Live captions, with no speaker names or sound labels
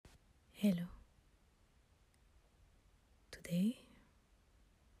Hello. Today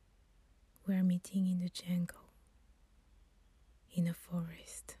we are meeting in the jungle, in a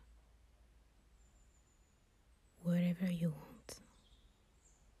forest, wherever you want.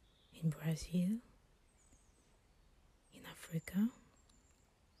 In Brazil, in Africa,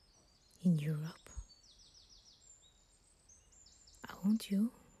 in Europe. I want you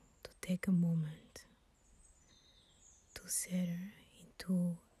to take a moment to settle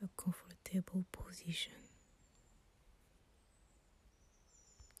into a comfortable position.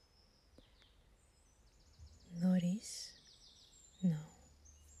 Notice now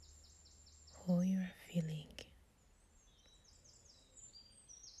how you are feeling,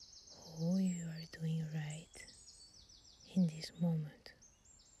 how you are doing right in this moment.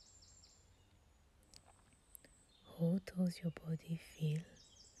 How does your body feel?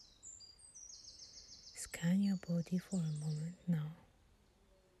 Scan your body for a moment now,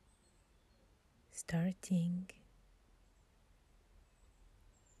 starting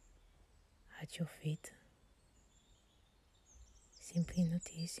at your feet, simply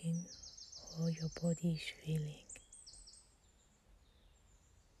noticing how your body is feeling.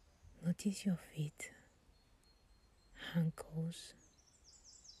 Notice your feet, ankles,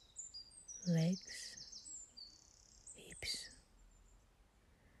 legs, hips.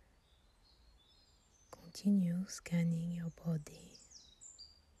 Continue scanning your body,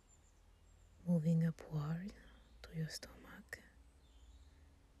 moving upward to your stomach,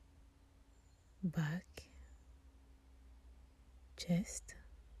 back, chest,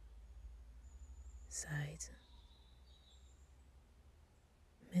 sides.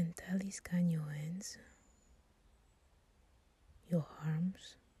 Mentally scan your hands, your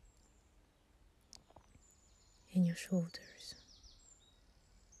arms, and your shoulders.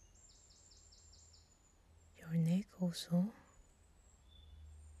 Your neck also,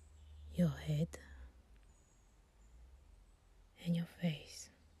 your head, and your face.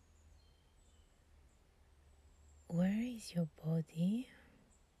 Where is your body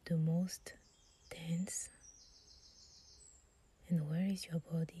the most tense? And where is your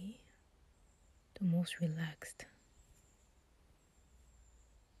body the most relaxed?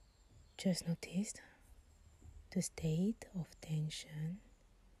 Just notice the state of tension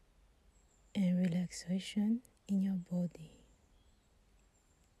and relaxation in your body.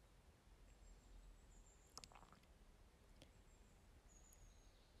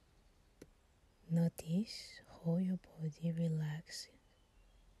 Notice how your body relaxes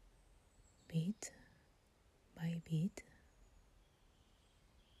bit by bit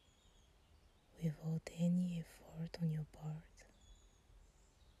without any effort on your part.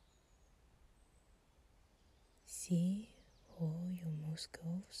 See how your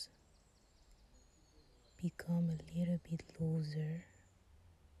muscles become a little bit looser,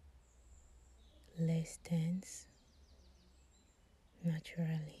 less tense,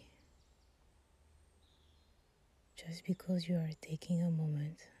 naturally. Just because you are taking a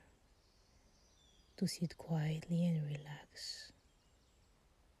moment to sit quietly and relax.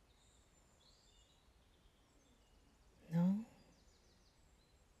 Now,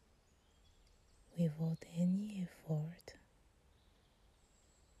 without any effort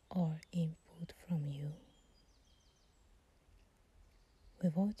or input from you,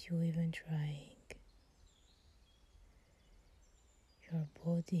 without you even trying, your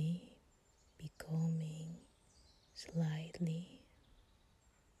body becoming slightly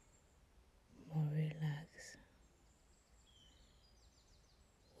more relaxed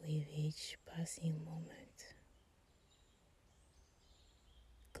with each passing moment.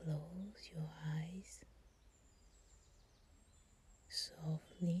 Close your eyes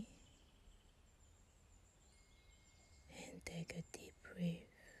softly and take a deep breath.